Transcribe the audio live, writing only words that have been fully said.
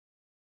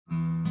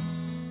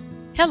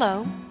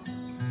Hello,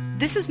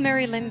 this is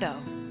Mary Lindo.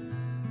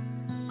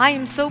 I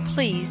am so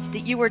pleased that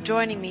you are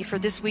joining me for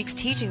this week's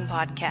teaching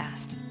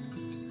podcast.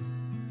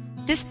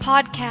 This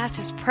podcast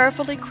is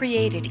prayerfully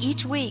created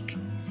each week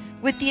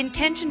with the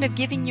intention of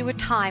giving you a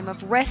time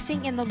of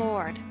resting in the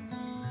Lord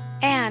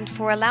and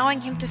for allowing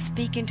Him to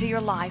speak into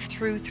your life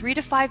through 3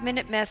 to 5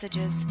 minute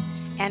messages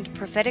and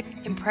prophetic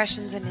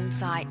impressions and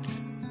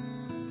insights.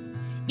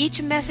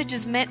 Each message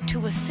is meant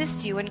to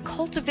assist you in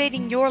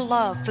cultivating your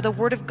love for the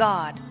Word of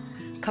God,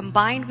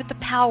 combined with the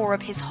power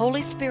of His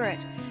Holy Spirit,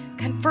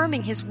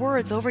 confirming His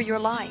words over your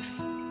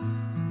life.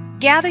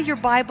 Gather your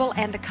Bible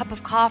and a cup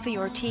of coffee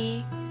or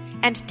tea,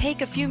 and take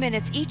a few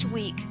minutes each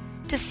week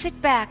to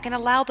sit back and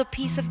allow the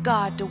peace of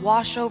God to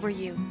wash over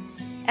you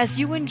as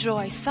you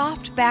enjoy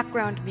soft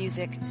background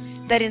music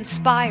that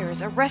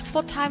inspires a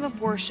restful time of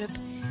worship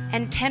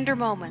and tender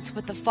moments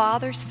with the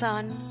Father,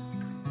 Son,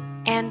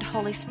 and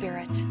Holy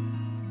Spirit.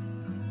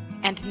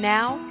 And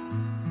now,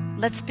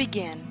 let's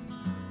begin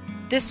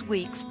this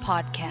week's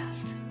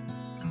podcast.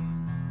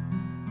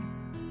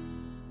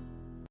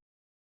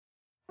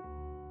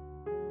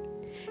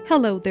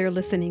 Hello there,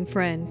 listening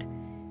friend.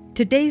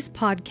 Today's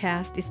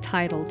podcast is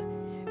titled,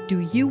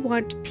 Do You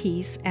Want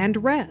Peace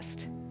and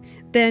Rest?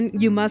 Then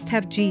you must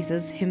have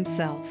Jesus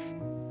Himself.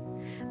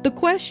 The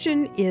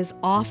question is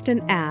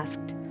often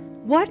asked,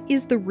 what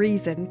is the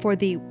reason for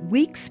the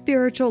weak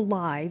spiritual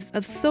lives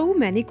of so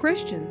many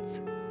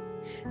Christians?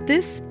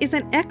 This is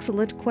an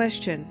excellent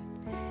question.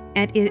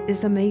 And it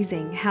is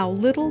amazing how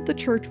little the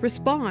church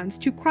responds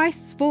to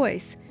Christ's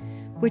voice,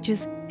 which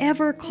is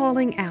ever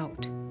calling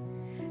out.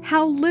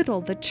 How little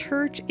the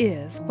church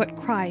is what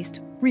Christ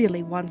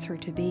really wants her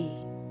to be.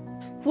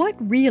 What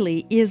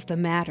really is the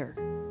matter?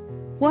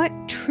 What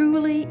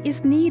truly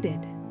is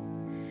needed?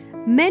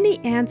 Many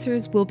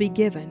answers will be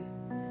given,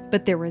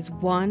 but there is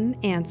one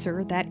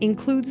answer that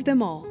includes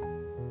them all.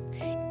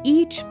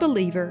 Each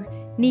believer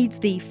needs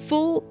the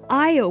full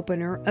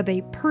eye-opener of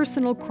a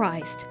personal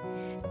Christ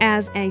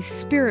as a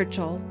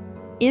spiritual,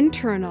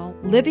 internal,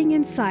 living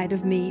inside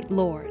of me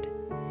Lord,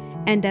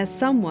 and as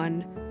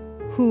someone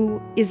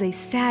who is a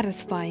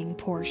satisfying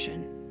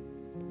portion.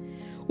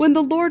 When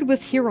the Lord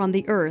was here on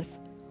the earth,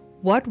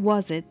 what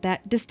was it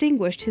that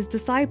distinguished His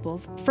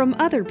disciples from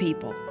other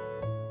people?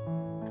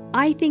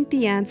 I think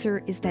the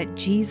answer is that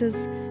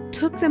Jesus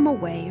took them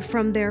away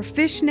from their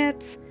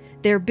fishnets,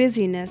 their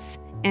busyness,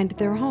 and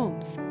their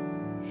homes.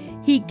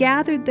 He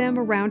gathered them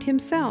around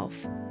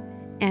Himself,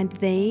 and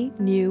they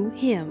knew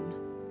Him.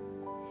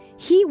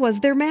 He was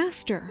their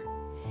master,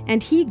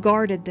 and He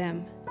guarded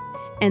them,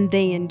 and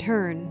they in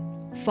turn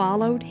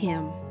followed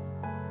Him.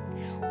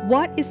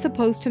 What is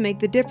supposed to make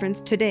the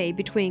difference today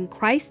between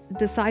Christ's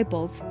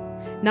disciples,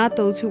 not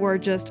those who are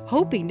just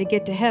hoping to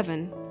get to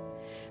heaven,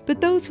 but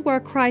those who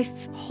are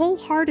Christ's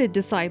wholehearted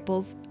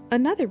disciples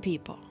and other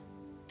people?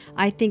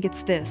 I think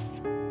it's this.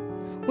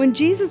 When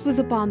Jesus was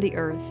upon the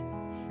earth,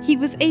 He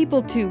was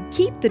able to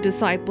keep the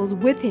disciples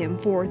with Him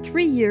for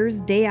 3 years,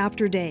 day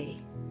after day.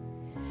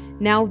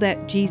 Now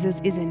that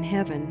Jesus is in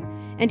heaven,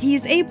 and He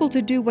is able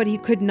to do what He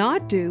could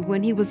not do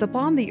when He was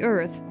upon the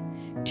earth,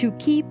 to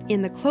keep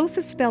in the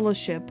closest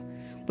fellowship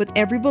with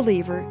every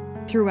believer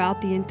throughout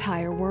the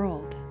entire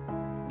world.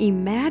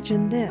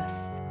 Imagine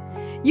this.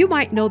 You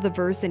might know the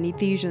verse in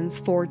Ephesians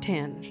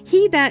 4:10.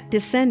 He that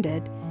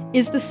descended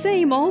is the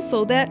same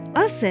also that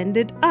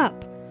ascended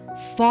up,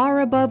 far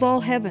above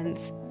all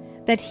heavens,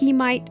 that He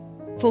might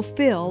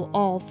fulfill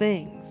all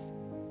things.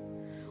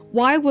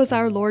 Why was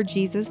our Lord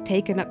Jesus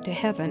taken up to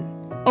heaven,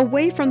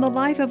 away from the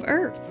life of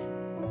earth?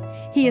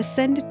 He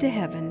ascended to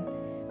heaven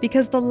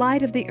because the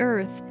light of the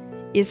earth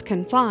is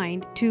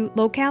confined to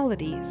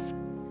localities.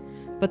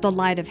 But the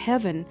light of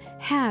heaven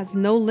has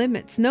no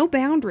limits, no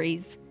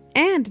boundaries,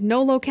 and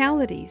no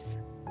localities.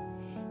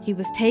 He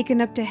was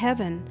taken up to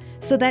heaven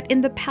so that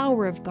in the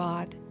power of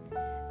God,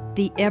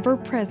 the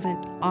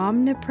ever-present,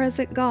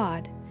 omnipresent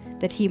God,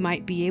 that He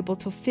might be able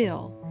to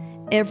fill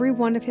every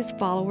one of His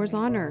followers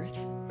on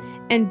earth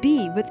and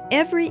be with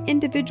every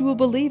individual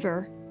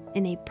believer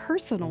in a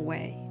personal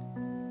way.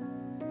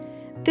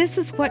 This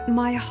is what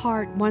my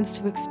heart wants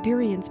to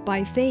experience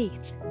by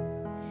faith.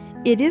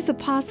 It is a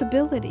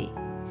possibility.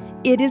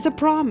 It is a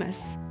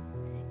promise.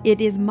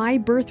 It is my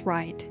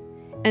birthright,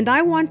 and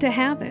I want to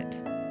have it.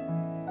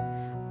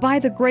 By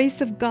the grace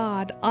of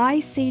God,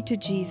 I say to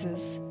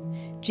Jesus,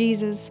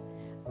 Jesus,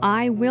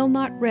 I will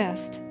not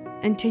rest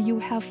until you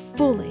have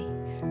fully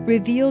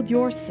revealed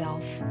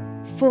yourself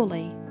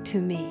fully to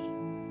me.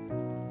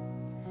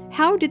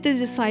 How did the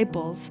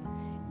disciples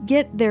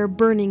get their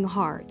burning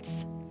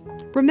hearts?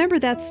 Remember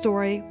that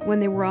story when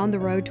they were on the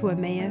road to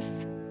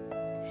Emmaus?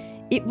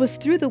 It was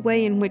through the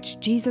way in which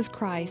Jesus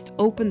Christ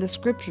opened the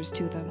scriptures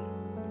to them.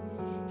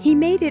 He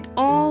made it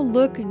all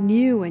look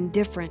new and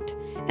different,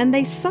 and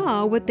they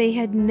saw what they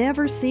had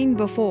never seen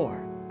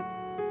before.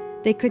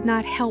 They could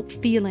not help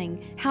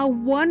feeling how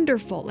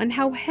wonderful and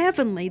how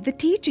heavenly the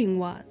teaching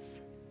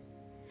was.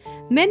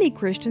 Many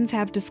Christians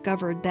have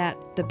discovered that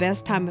the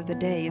best time of the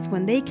day is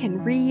when they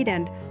can read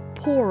and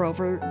pore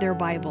over their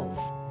Bibles,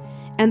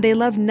 and they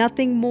love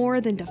nothing more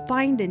than to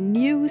find a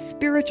new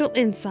spiritual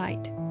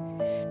insight.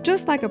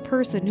 Just like a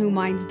person who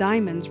mines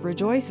diamonds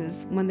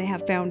rejoices when they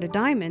have found a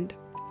diamond,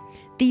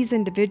 these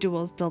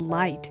individuals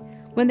delight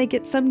when they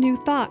get some new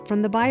thought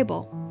from the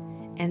Bible,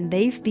 and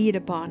they feed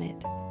upon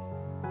it.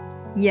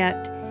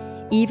 Yet,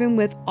 even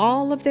with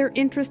all of their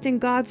interest in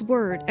God's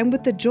Word and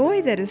with the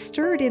joy that is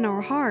stirred in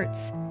our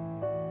hearts,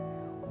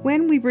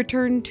 when we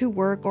return to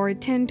work or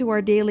attend to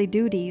our daily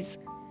duties,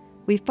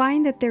 we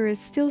find that there is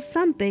still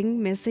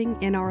something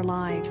missing in our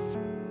lives.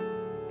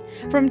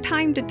 From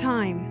time to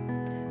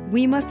time,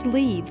 we must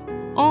leave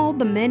all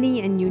the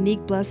many and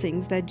unique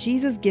blessings that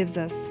Jesus gives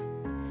us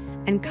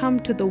and come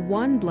to the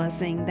one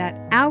blessing that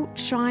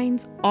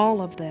outshines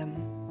all of them.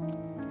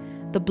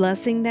 The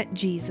blessing that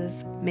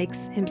Jesus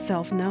makes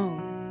himself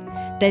known,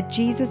 that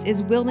Jesus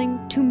is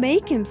willing to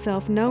make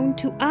himself known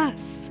to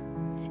us.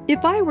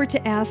 If I were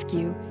to ask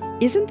you,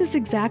 isn't this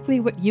exactly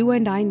what you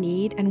and I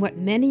need and what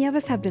many of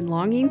us have been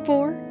longing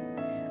for?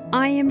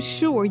 I am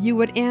sure you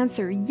would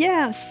answer,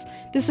 yes,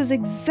 this is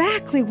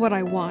exactly what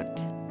I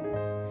want.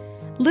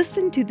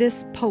 Listen to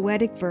this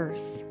poetic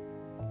verse.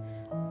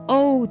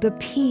 Oh, the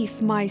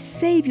peace my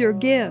Savior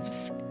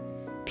gives,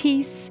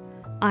 peace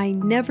I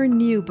never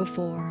knew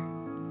before,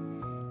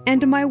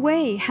 and my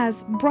way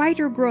has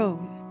brighter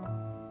grown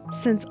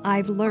since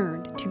I've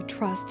learned to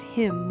trust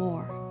Him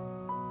more.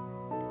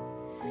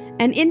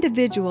 An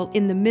individual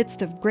in the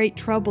midst of great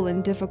trouble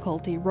and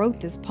difficulty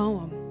wrote this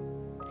poem.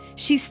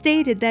 She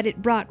stated that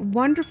it brought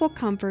wonderful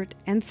comfort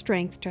and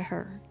strength to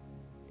her.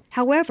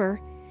 However,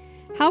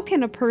 how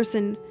can a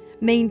person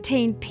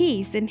maintain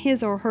peace in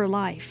his or her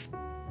life?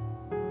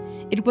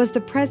 It was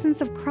the presence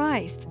of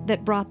Christ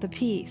that brought the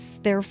peace.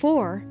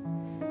 Therefore,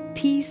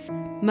 peace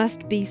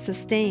must be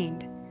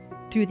sustained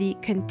through the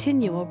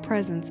continual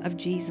presence of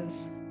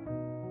Jesus.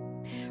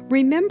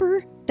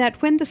 Remember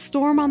that when the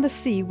storm on the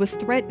sea was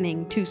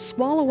threatening to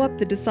swallow up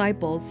the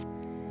disciples,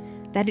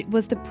 that it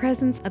was the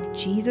presence of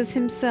Jesus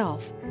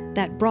himself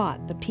that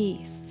brought the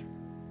peace.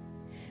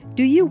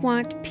 Do you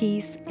want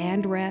peace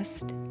and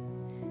rest?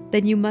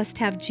 Then you must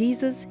have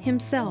Jesus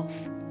himself.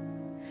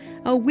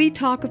 Oh, we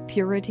talk of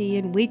purity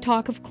and we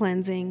talk of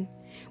cleansing.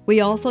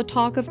 We also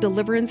talk of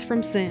deliverance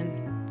from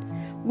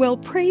sin. Well,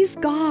 praise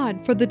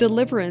God for the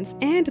deliverance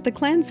and the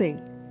cleansing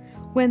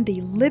when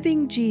the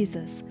living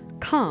Jesus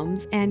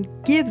comes and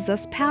gives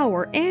us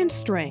power and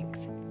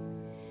strength.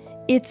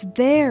 It's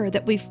there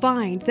that we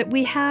find that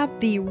we have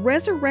the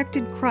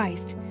resurrected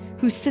Christ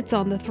who sits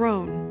on the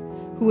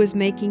throne, who is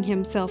making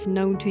himself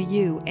known to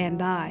you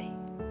and I.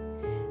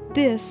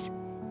 This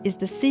is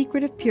the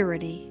secret of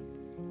purity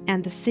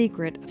and the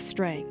secret of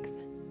strength.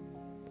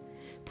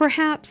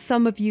 Perhaps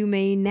some of you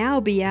may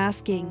now be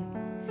asking,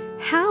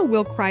 how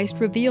will Christ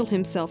reveal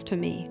himself to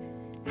me?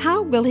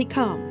 How will he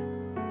come?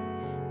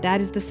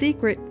 That is the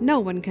secret no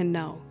one can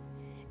know.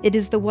 It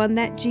is the one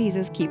that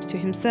Jesus keeps to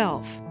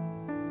himself.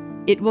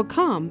 It will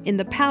come in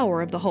the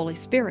power of the Holy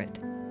Spirit.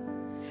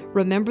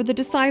 Remember the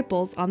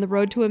disciples on the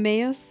road to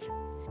Emmaus?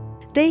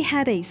 They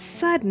had a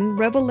sudden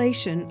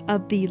revelation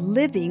of the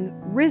living,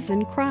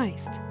 risen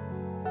Christ.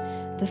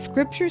 The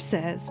scripture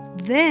says,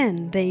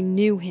 then they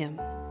knew him.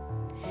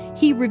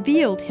 He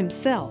revealed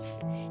himself.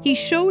 He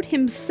showed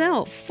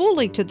himself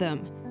fully to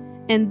them,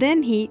 and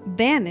then he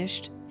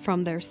vanished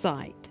from their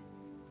sight.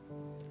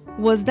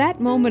 Was that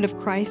moment of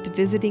Christ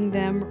visiting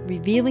them,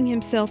 revealing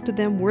himself to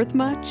them, worth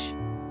much?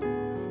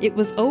 It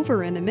was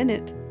over in a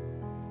minute,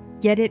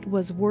 yet it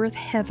was worth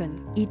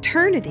heaven,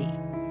 eternity.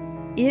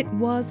 It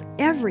was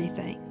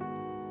everything.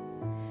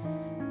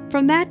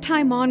 From that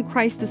time on,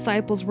 Christ's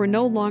disciples were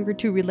no longer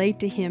to relate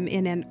to him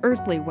in an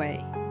earthly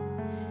way.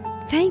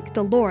 Thank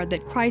the Lord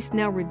that Christ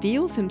now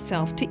reveals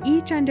himself to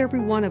each and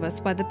every one of us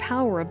by the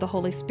power of the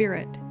Holy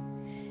Spirit.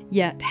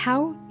 Yet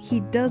how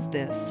he does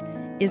this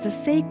is a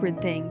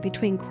sacred thing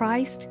between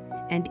Christ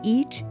and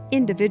each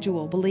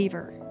individual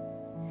believer.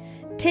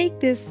 Take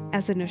this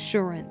as an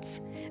assurance.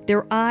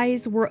 Their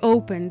eyes were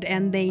opened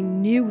and they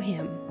knew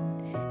him,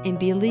 and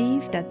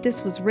believe that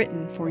this was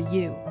written for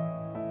you.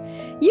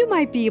 You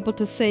might be able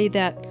to say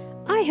that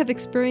I have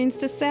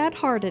experienced a sad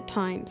heart at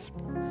times,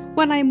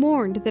 when I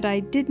mourned that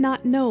I did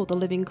not know the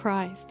living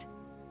Christ.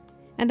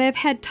 And I have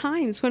had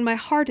times when my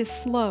heart is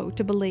slow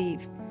to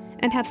believe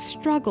and have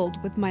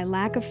struggled with my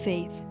lack of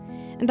faith.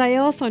 And I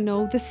also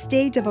know the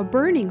stage of a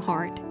burning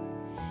heart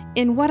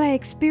in what I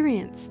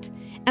experienced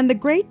and the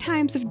great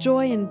times of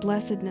joy and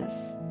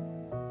blessedness.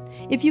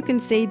 If you can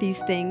say these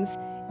things,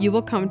 you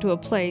will come to a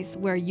place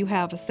where you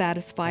have a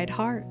satisfied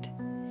heart.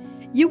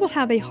 You will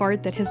have a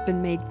heart that has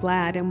been made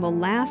glad and will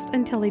last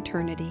until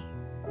eternity.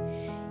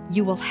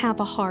 You will have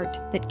a heart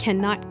that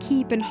cannot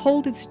keep and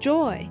hold its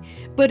joy,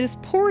 but is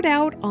poured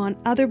out on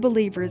other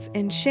believers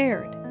and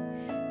shared.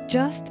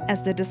 Just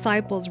as the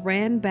disciples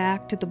ran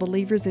back to the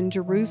believers in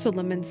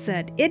Jerusalem and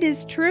said, "It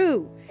is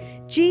true.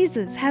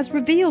 Jesus has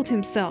revealed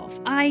himself.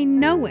 I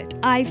know it.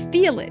 I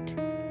feel it.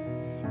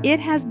 It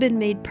has been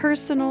made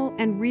personal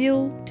and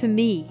real to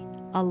me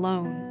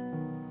alone."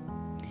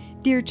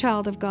 Dear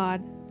child of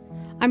God,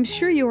 I'm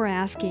sure you are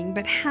asking,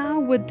 but how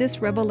would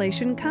this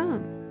revelation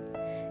come?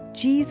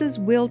 Jesus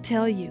will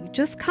tell you,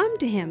 just come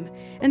to Him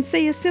and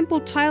say a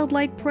simple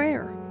childlike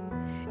prayer.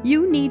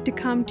 You need to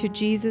come to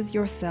Jesus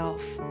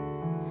yourself.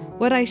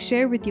 What I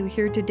share with you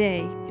here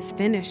today is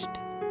finished.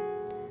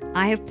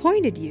 I have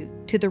pointed you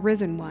to the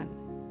risen one.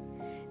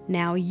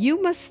 Now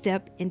you must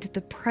step into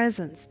the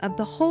presence of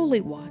the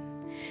Holy One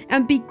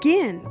and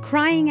begin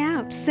crying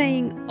out,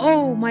 saying,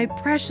 "Oh, my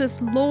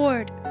precious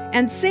Lord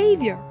and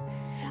Savior,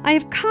 I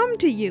have come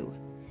to you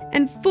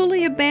and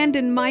fully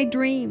abandoned my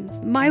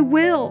dreams, my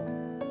will,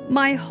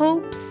 my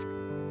hopes,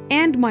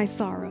 and my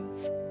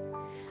sorrows.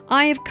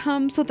 I have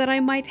come so that I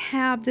might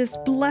have this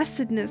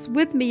blessedness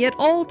with me at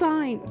all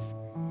times.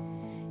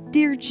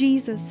 Dear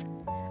Jesus,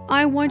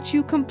 I want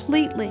you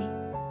completely,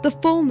 the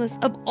fullness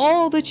of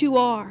all that you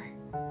are.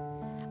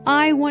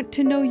 I want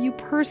to know you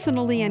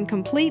personally and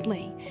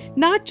completely,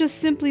 not just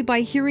simply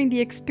by hearing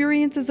the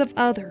experiences of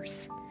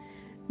others.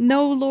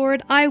 No,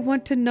 Lord, I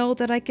want to know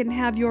that I can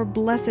have your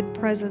blessed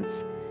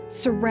presence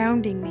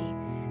surrounding me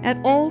at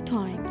all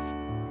times,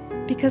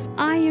 because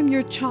I am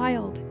your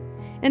child,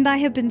 and I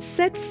have been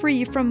set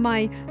free from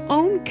my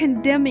own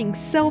condemning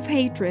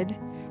self-hatred,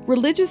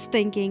 religious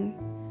thinking,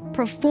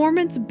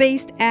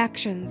 performance-based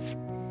actions,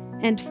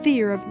 and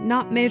fear of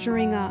not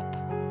measuring up.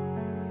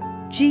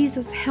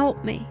 Jesus,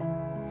 help me.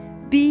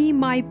 Be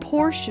my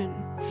portion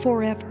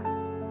forever."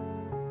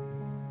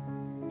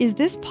 Is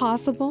this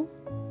possible?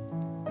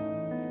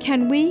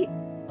 Can we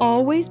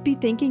always be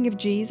thinking of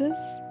Jesus?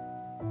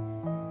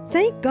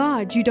 Thank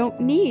God you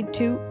don't need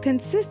to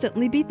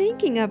consistently be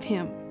thinking of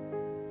Him.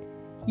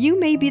 You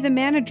may be the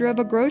manager of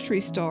a grocery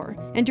store,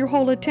 and your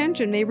whole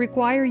attention may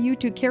require you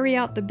to carry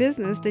out the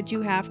business that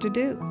you have to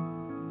do.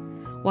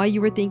 While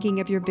you are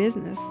thinking of your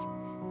business,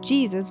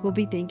 Jesus will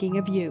be thinking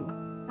of you,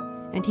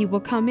 and He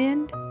will come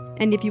in,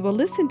 and if you will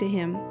listen to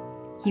Him,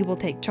 He will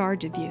take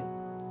charge of you.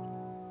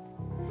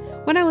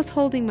 When I was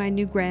holding my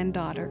new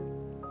granddaughter,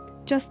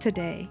 just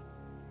today,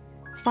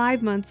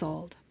 5 months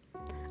old,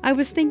 I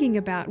was thinking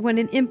about when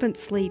an infant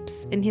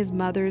sleeps in his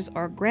mother's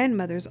or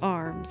grandmother's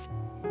arms,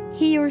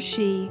 he or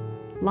she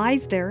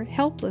lies there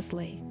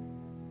helplessly.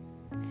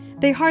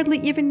 They hardly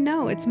even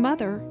know its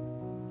mother.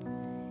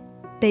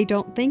 They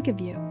don't think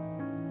of you.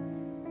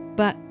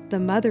 But the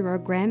mother or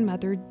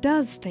grandmother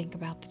does think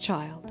about the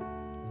child.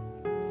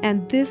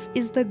 And this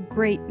is the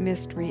great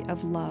mystery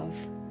of love.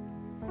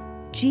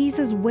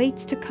 Jesus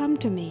waits to come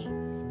to me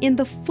in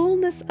the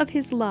fullness of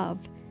His love,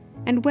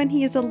 and when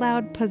He is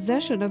allowed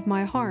possession of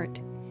my heart,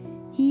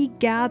 He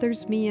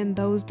gathers me in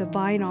those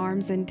divine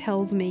arms and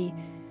tells me,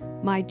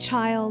 "My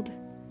child,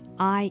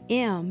 I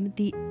am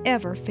the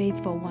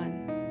ever-faithful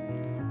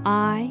one.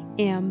 I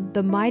am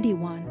the mighty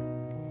one,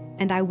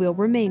 and I will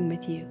remain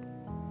with you.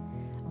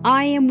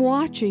 I am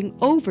watching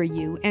over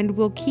you and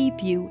will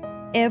keep you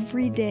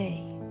every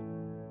day."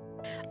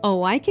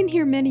 Oh, I can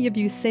hear many of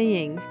you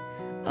saying,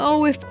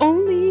 "Oh, if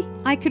only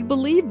I could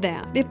believe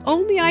that. If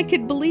only I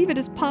could believe it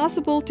is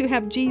possible to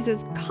have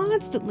Jesus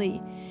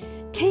constantly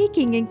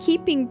taking and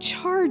keeping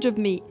charge of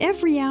me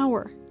every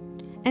hour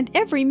and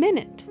every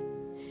minute."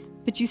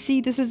 But you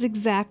see, this is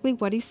exactly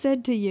what He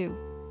said to you.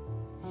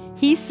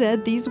 He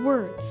said these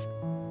words,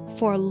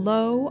 "For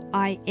lo,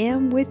 I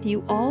am with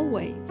you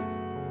always."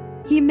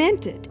 He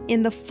meant it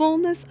in the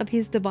fullness of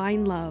His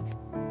divine love,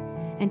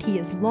 and He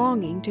is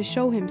longing to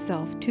show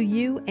Himself to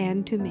you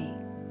and to me,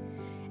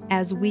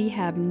 as we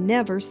have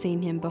never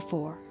seen Him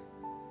before.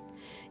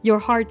 Your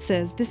heart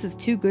says this is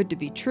too good to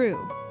be true,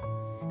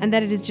 and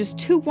that it is just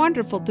too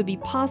wonderful to be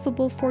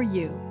possible for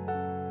you.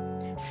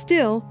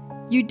 Still,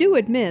 you do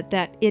admit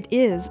that it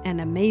is an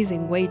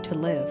amazing way to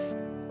live.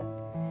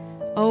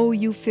 Oh,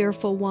 you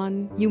fearful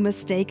one, you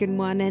mistaken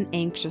one and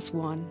anxious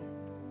one.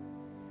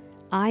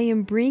 I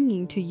am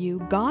bringing to you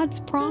God's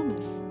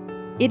promise.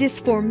 It is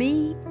for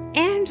me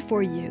and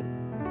for you.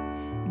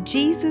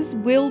 Jesus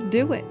will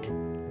do it.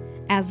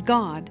 As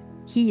God,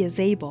 He is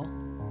able,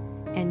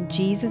 and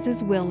Jesus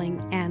is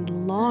willing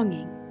and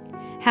longing,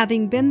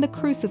 having been the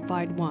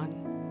crucified one,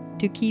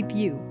 to keep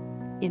you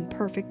in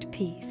perfect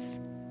peace.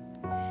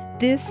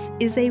 This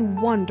is a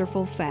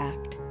wonderful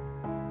fact,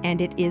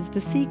 and it is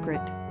the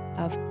secret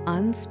of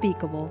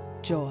unspeakable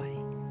joy.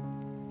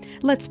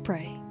 Let's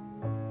pray.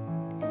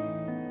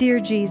 Dear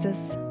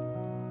Jesus,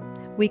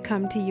 we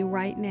come to you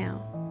right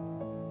now.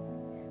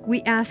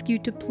 We ask you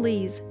to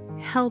please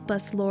help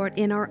us, Lord,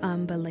 in our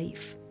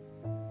unbelief.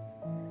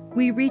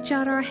 We reach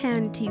out our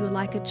hand to you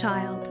like a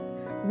child,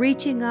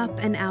 reaching up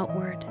and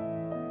outward,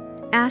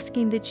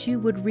 asking that you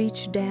would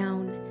reach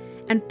down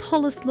and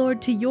pull us,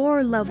 Lord, to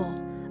your level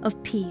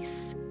of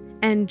peace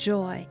and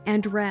joy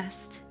and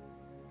rest.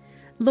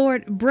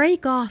 Lord,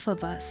 break off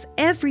of us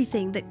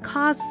everything that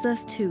causes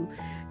us to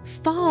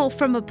fall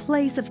from a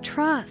place of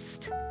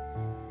trust.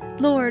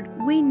 Lord,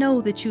 we know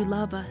that you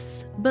love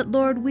us, but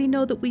Lord, we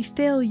know that we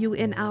fail you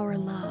in our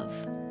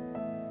love.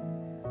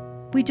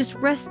 We just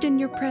rest in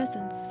your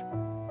presence.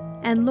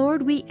 And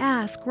Lord, we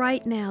ask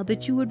right now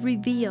that you would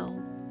reveal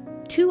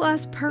to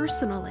us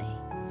personally,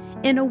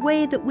 in a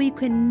way that we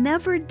can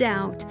never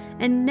doubt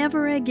and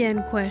never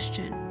again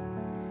question,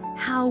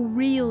 how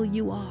real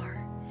you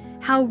are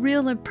how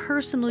real and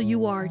personal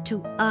you are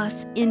to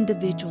us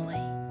individually.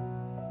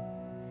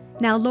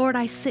 Now, Lord,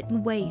 I sit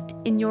and wait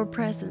in your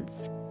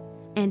presence,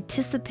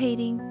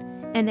 anticipating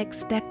and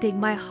expecting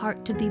my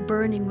heart to be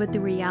burning with the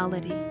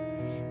reality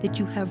that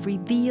you have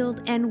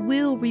revealed and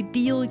will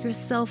reveal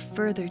yourself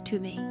further to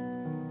me,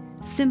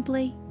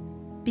 simply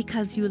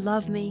because you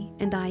love me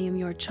and I am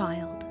your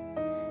child,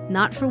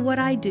 not for what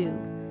I do,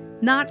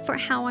 not for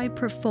how I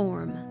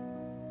perform,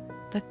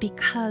 but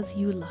because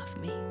you love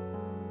me.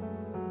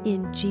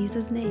 In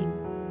Jesus' name,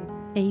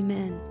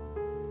 amen.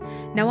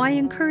 Now I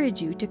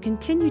encourage you to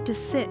continue to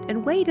sit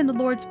and wait in the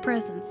Lord's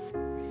presence.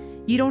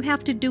 You don't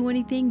have to do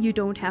anything. You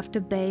don't have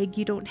to beg.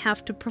 You don't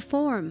have to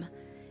perform.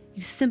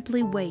 You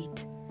simply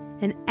wait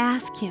and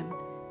ask Him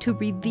to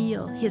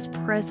reveal His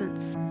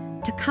presence,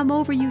 to come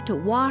over you, to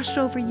wash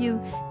over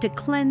you, to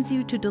cleanse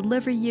you, to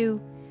deliver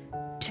you,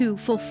 to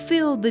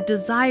fulfill the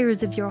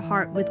desires of your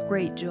heart with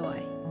great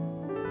joy.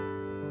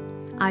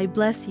 I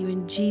bless you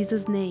in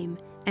Jesus' name,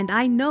 and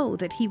I know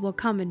that He will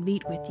come and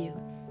meet with you.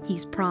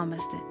 He's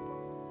promised it.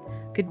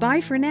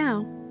 Goodbye for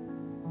now.